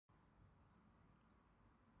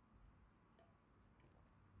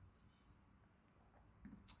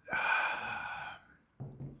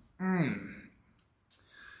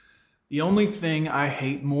The only thing I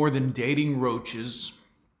hate more than dating roaches,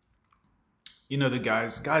 you know, the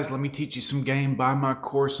guys, let me teach you some game. Buy my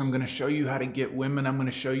course. I'm going to show you how to get women. I'm going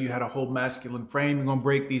to show you how to hold masculine frame. I'm going to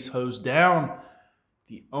break these hoes down.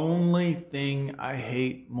 The only thing I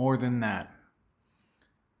hate more than that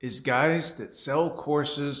is guys that sell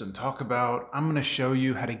courses and talk about, I'm going to show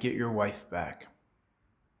you how to get your wife back.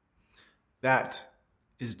 That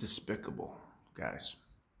is despicable, guys.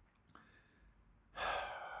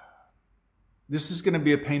 This is going to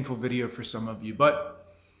be a painful video for some of you,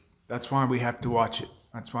 but that's why we have to watch it.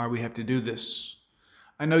 That's why we have to do this.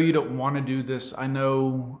 I know you don't want to do this. I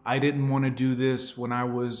know I didn't want to do this when I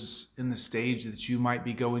was in the stage that you might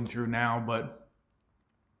be going through now, but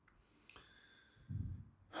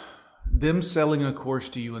them selling a course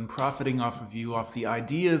to you and profiting off of you, off the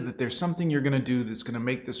idea that there's something you're going to do that's going to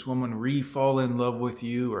make this woman re-fall in love with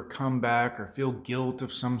you or come back or feel guilt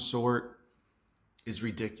of some sort is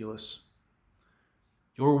ridiculous.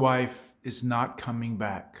 Your wife is not coming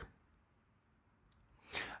back.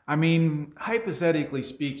 I mean, hypothetically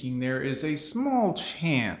speaking, there is a small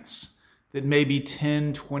chance that maybe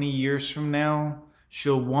 10, 20 years from now,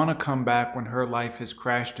 she'll want to come back when her life has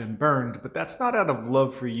crashed and burned, but that's not out of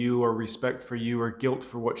love for you or respect for you or guilt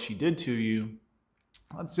for what she did to you.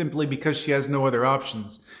 That's simply because she has no other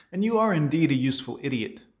options. And you are indeed a useful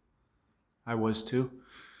idiot. I was too.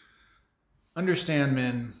 Understand,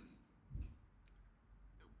 men,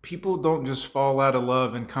 people don't just fall out of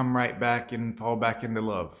love and come right back and fall back into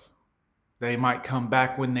love. They might come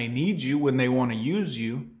back when they need you, when they want to use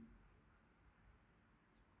you.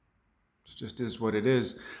 It just is what it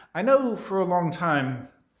is. I know for a long time,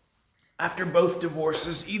 after both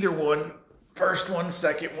divorces, either one, first one,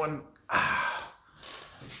 second one,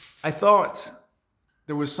 I thought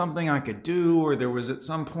there was something I could do, or there was at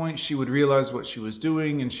some point she would realize what she was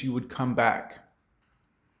doing and she would come back.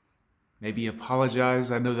 Maybe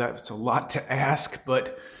apologize. I know that's a lot to ask,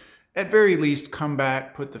 but at very least come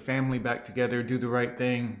back, put the family back together, do the right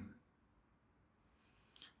thing.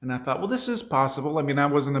 And I thought, well, this is possible. I mean, I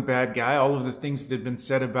wasn't a bad guy. All of the things that had been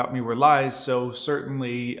said about me were lies, so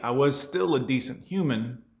certainly I was still a decent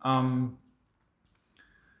human.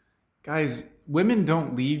 Guys, women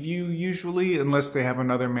don't leave you usually unless they have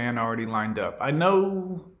another man already lined up. I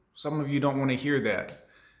know some of you don't want to hear that.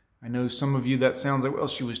 I know some of you that sounds like, well,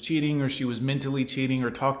 she was cheating or she was mentally cheating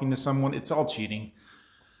or talking to someone. It's all cheating.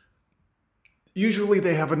 Usually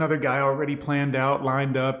they have another guy already planned out,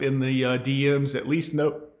 lined up in the DMs, at least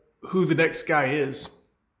know who the next guy is.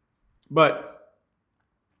 But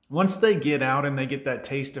once they get out and they get that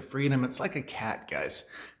taste of freedom, it's like a cat,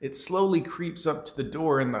 guys. It slowly creeps up to the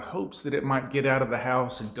door in the hopes that it might get out of the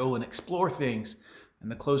house and go and explore things. And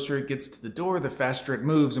the closer it gets to the door, the faster it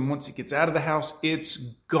moves. And once it gets out of the house, it's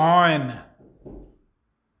gone.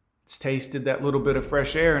 It's tasted that little bit of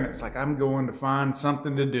fresh air and it's like, I'm going to find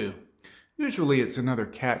something to do. Usually it's another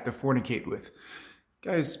cat to fornicate with.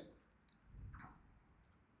 Guys,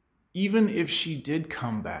 even if she did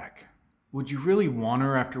come back, would you really want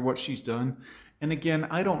her after what she's done? And again,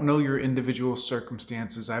 I don't know your individual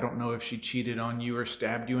circumstances. I don't know if she cheated on you or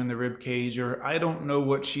stabbed you in the rib cage, or I don't know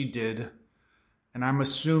what she did. And I'm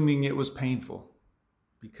assuming it was painful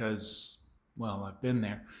because, well, I've been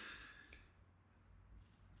there.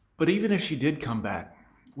 But even if she did come back,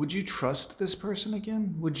 would you trust this person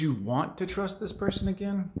again? Would you want to trust this person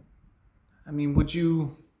again? I mean, would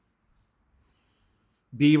you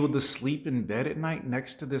be able to sleep in bed at night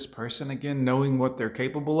next to this person again, knowing what they're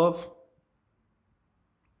capable of?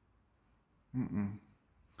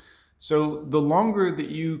 So the longer that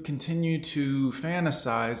you continue to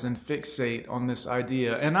fantasize and fixate on this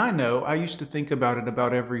idea, and I know I used to think about it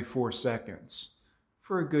about every 4 seconds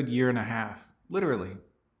for a good year and a half, literally.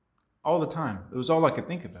 All the time. It was all I could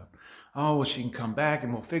think about. Oh, well, she can come back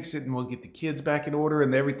and we'll fix it and we'll get the kids back in order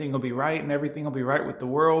and everything will be right and everything will be right with the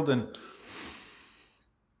world. And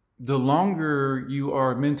the longer you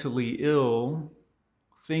are mentally ill,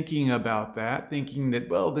 thinking about that, thinking that,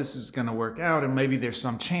 well, this is going to work out and maybe there's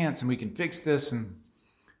some chance and we can fix this, and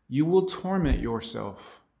you will torment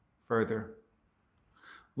yourself further,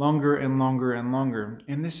 longer and longer and longer.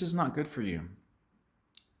 And this is not good for you.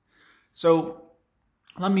 So,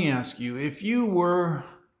 let me ask you, if you were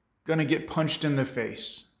going to get punched in the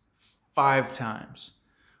face 5 times,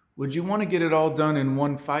 would you want to get it all done in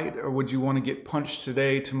one fight, or would you want to get punched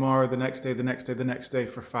today, tomorrow, the next day, the next day, the next day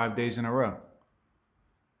for 5 days in a row?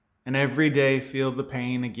 And every day feel the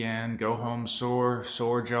pain again, go home sore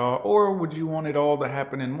jaw, or would you want it all to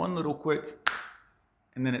happen in one little quick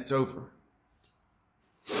and then it's over?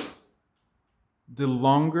 The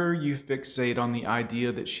longer you fixate on the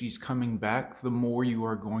idea that she's coming back, the more you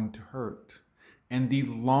are going to hurt. And the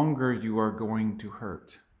longer you are going to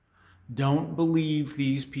hurt. Don't believe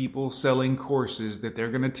these people selling courses that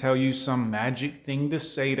they're going to tell you some magic thing to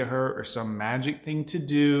say to her or some magic thing to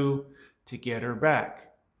do to get her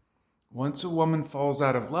back. Once a woman falls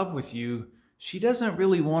out of love with you, she doesn't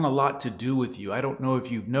really want a lot to do with you. I don't know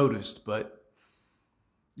if you've noticed, but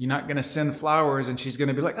you're not going to send flowers and she's going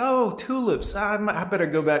to be like, oh, tulips, I better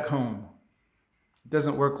go back home. It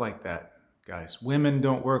doesn't work like that, guys. Women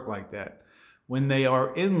don't work like that. When they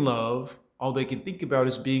are in love, all they can think about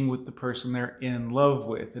is being with the person they're in love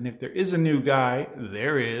with. And if there is a new guy,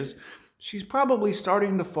 there is, she's probably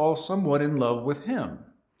starting to fall somewhat in love with him.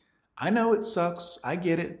 I know it sucks. I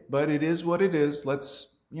get it, but it is what it is.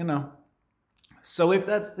 So if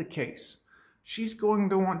that's the case, she's going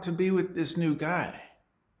to want to be with this new guy.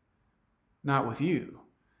 Not with you.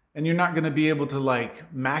 And you're not going to be able to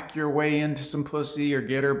mac your way into some pussy or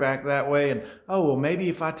get her back that way. And, oh, well, maybe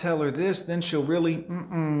if I tell her this, then she'll really,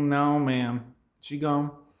 no, ma'am. She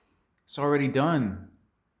gone. It's already done.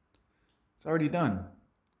 It's already done.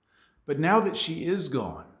 But now that she is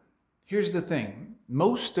gone, here's the thing.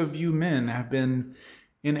 Most of you men have been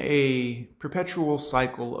in a perpetual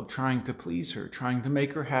cycle of trying to please her, trying to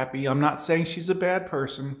make her happy. I'm not saying she's a bad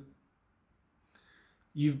person.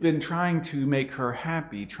 You've been trying to make her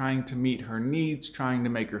happy, trying to meet her needs, trying to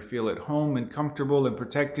make her feel at home and comfortable and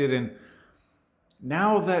protected. And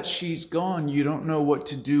now that she's gone, you don't know what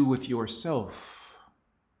to do with yourself.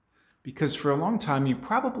 Because for a long time, you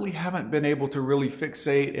probably haven't been able to really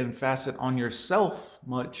fixate and facet on yourself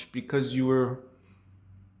much because you were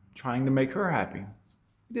trying to make her happy.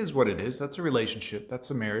 It is what it is. That's a relationship.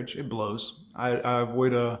 That's a marriage. It blows. I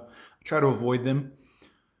try to avoid them.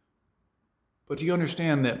 But do you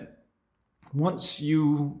understand that once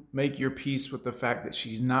you make your peace with the fact that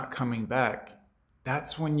she's not coming back,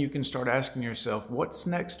 that's when you can start asking yourself, what's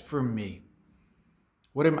next for me?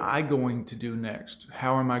 What am I going to do next?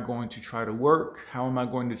 How am I going to try to work? How am I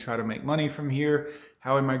going to try to make money from here?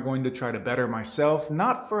 How am I going to try to better myself?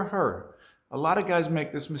 Not for her. A lot of guys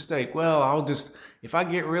make this mistake. Well, if I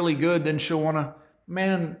get really good, then she'll want to,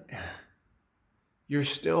 man, you're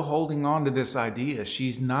still holding on to this idea.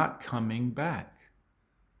 She's not coming back.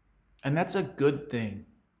 And that's a good thing.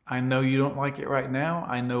 I know you don't like it right now.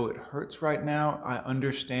 I know it hurts right now. I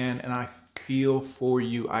understand and I feel for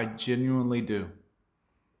you. I genuinely do.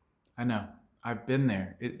 I know. I've been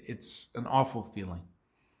there. It's an awful feeling.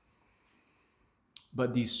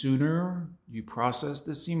 But the sooner you process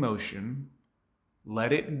this emotion,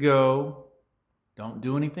 let it go. Don't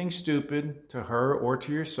do anything stupid to her or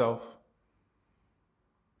to yourself.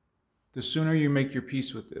 The sooner you make your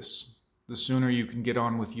peace with this, the sooner you can get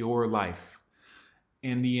on with your life.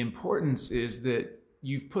 And the importance is that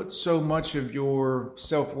you've put so much of your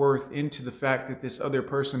self-worth into the fact that this other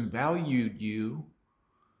person valued you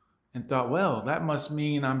and thought, well, that must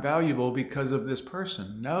mean I'm valuable because of this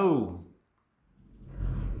person. No.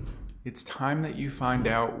 It's time that you find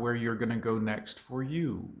out where you're going to go next for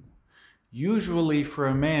you. Usually for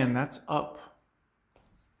a man, that's up.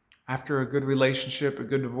 After a good relationship, a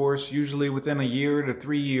good divorce, usually within a year to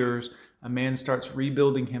 3 years, a man starts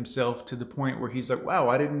rebuilding himself to the point where he's like, wow,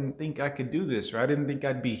 I didn't think I could do this, or I didn't think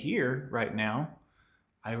I'd be here right now.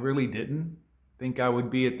 I really didn't think I would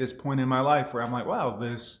be at this point in my life where I'm like, wow,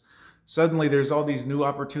 suddenly there's all these new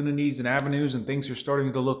opportunities and avenues and things are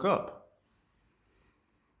starting to look up.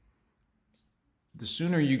 The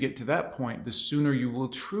sooner you get to that point, the sooner you will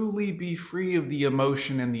truly be free of the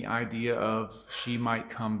emotion and the idea of she might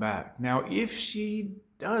come back. Now, if she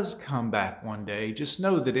does come back one day, just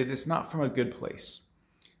know that it is not from a good place.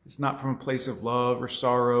 It's not from a place of love or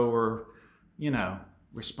sorrow or,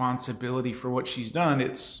 responsibility for what she's done.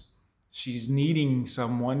 She's needing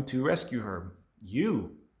someone to rescue her.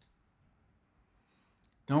 You.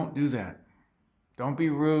 Don't do that. Don't be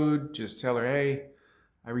rude. Just tell her, hey,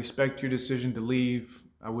 I respect your decision to leave.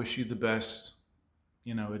 I wish you the best.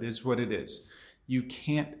 It is what it is. You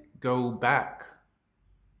can't go back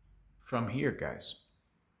from here, guys.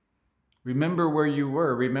 Remember where you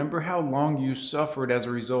were. Remember how long you suffered as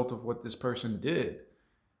a result of what this person did.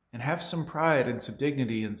 And have some pride and some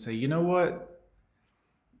dignity and say, you know what?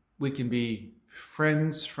 We can be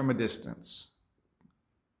friends from a distance.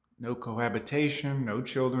 No cohabitation, no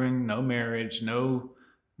children, no marriage, none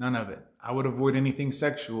of it. I would avoid anything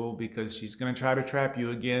sexual because she's going to try to trap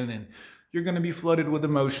you again and you're going to be flooded with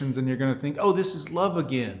emotions and you're going to think, oh, this is love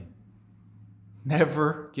again.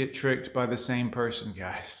 Never get tricked by the same person,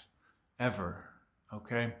 guys. Ever.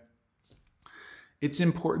 Okay? It's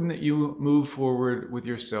important that you move forward with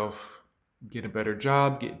yourself Get a better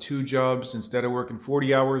job, get 2 jobs. Instead of working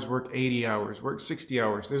 40 hours, work 80 hours, work 60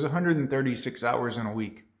 hours. There's 136 hours in a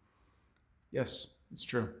week. Yes, it's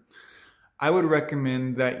true. I would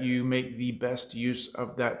recommend that you make the best use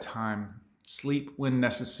of that time. Sleep when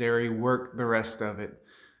necessary, work the rest of it.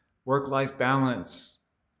 Work-life balance.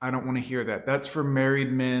 I don't want to hear that. That's for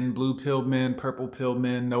married men, blue-pilled men, purple-pilled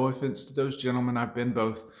men. No offense to those gentlemen. I've been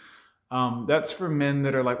both. That's for men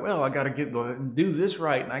that are like, well, I got to do this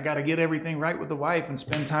right, and I got to get everything right with the wife and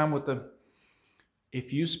spend time with the...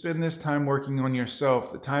 If you spend this time working on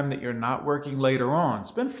yourself, the time that you're not working later on,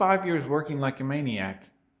 spend 5 years working like a maniac,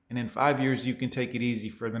 and in 5 years, you can take it easy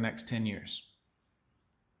for the next 10 years.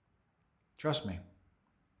 Trust me.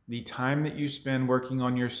 The time that you spend working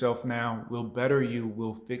on yourself now will better you,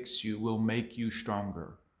 will fix you, will make you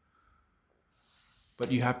stronger.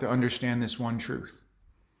 But you have to understand this one truth.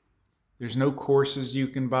 There's no courses you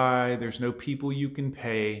can buy. There's no people you can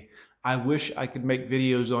pay. I wish I could make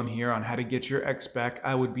videos on here on how to get your ex back.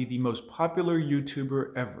 I would be the most popular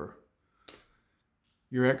YouTuber ever.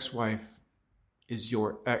 Your ex-wife is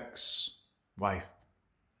your ex-wife.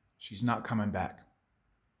 She's not coming back.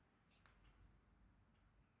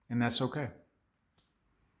 And that's okay.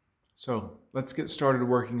 So let's get started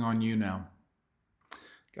working on you now.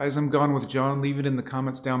 Guys, I'm Gone with John. Leave it in the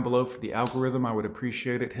comments down below for the algorithm. I would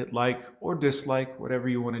appreciate it. Hit like or dislike, whatever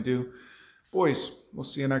you want to do. Boys, we'll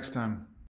see you next time.